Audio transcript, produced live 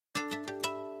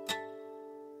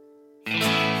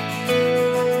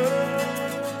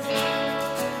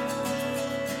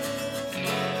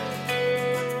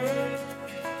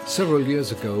Several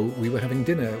years ago, we were having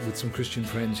dinner with some Christian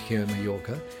friends here in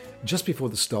Mallorca, just before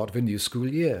the start of a new school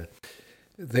year.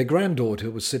 Their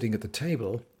granddaughter was sitting at the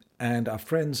table, and our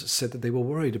friends said that they were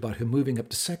worried about her moving up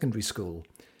to secondary school.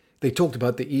 They talked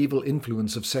about the evil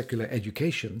influence of secular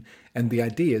education and the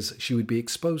ideas she would be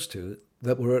exposed to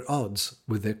that were at odds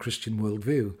with their Christian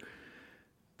worldview.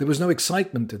 There was no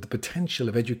excitement at the potential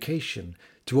of education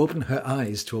to open her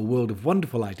eyes to a world of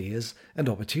wonderful ideas and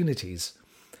opportunities.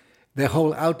 Their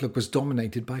whole outlook was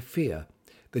dominated by fear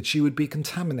that she would be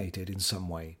contaminated in some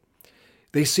way.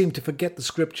 They seemed to forget the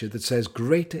scripture that says,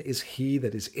 "Greater is he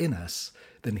that is in us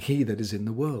than he that is in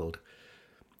the world."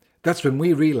 That's when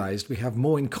we realized we have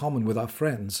more in common with our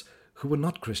friends who were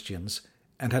not Christians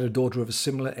and had a daughter of a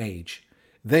similar age.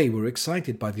 They were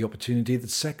excited by the opportunity that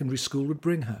secondary school would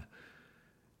bring her.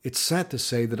 It's sad to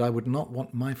say that I would not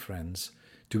want my friends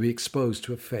to be exposed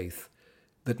to a faith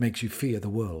that makes you fear the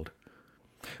world.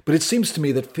 But it seems to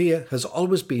me that fear has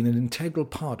always been an integral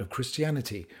part of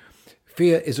Christianity.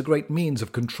 Fear is a great means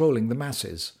of controlling the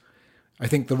masses. I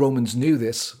think the Romans knew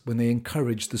this when they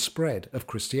encouraged the spread of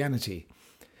Christianity.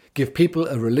 Give people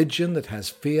a religion that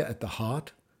has fear at the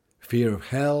heart, fear of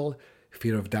hell,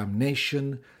 fear of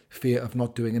damnation, fear of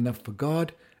not doing enough for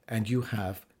God, and you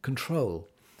have control.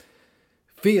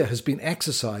 Fear has been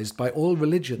exercised by all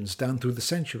religions down through the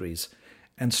centuries,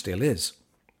 and still is.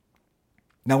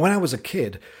 Now, when I was a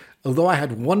kid, although I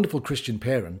had wonderful Christian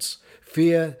parents,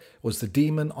 fear was the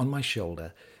demon on my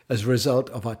shoulder as a result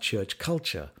of our church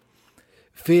culture.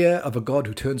 Fear of a God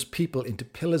who turns people into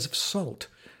pillars of salt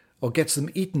or gets them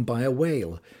eaten by a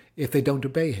whale if they don't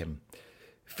obey him.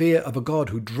 Fear of a God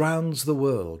who drowns the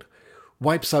world,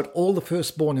 wipes out all the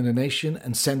firstborn in a nation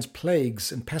and sends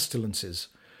plagues and pestilences.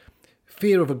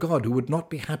 Fear of a God who would not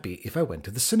be happy if I went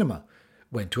to the cinema,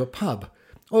 went to a pub,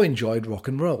 or enjoyed rock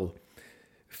and roll.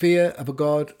 Fear of a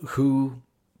God who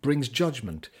brings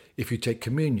judgment if you take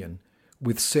communion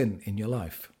with sin in your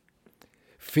life.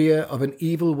 Fear of an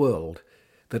evil world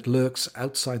that lurks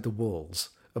outside the walls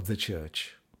of the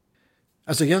church.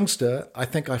 As a youngster, I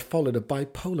think I followed a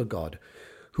bipolar God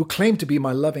who claimed to be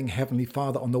my loving Heavenly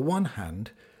Father on the one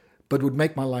hand, but would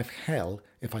make my life hell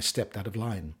if I stepped out of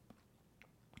line.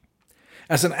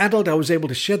 As an adult, I was able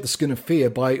to shed the skin of fear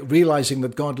by realizing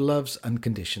that God loves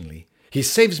unconditionally. He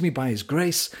saves me by his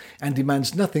grace and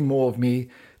demands nothing more of me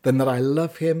than that I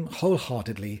love him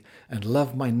wholeheartedly and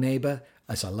love my neighbour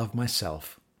as I love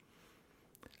myself.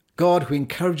 God who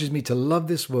encourages me to love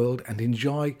this world and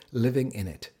enjoy living in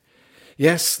it.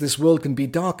 Yes, this world can be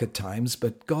dark at times,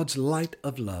 but God's light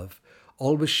of love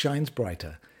always shines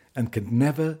brighter and can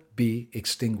never be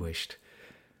extinguished.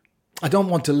 I don't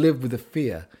want to live with the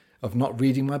fear of not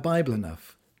reading my Bible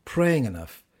enough, praying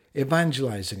enough,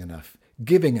 evangelizing enough,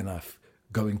 giving enough,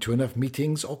 going to enough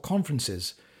meetings or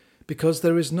conferences, because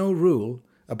there is no rule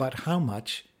about how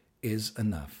much is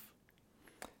enough.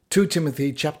 2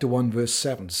 Timothy chapter 1 verse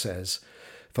 7 says,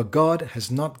 "For God has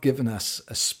not given us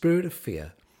a spirit of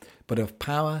fear, but of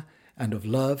power and of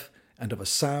love and of a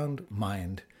sound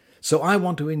mind." So I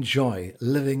want to enjoy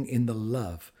living in the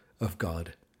love of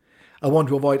God. I want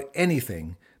to avoid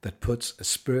anything that puts a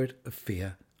spirit of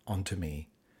fear onto me.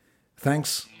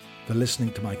 Thanks for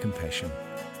listening to my confession.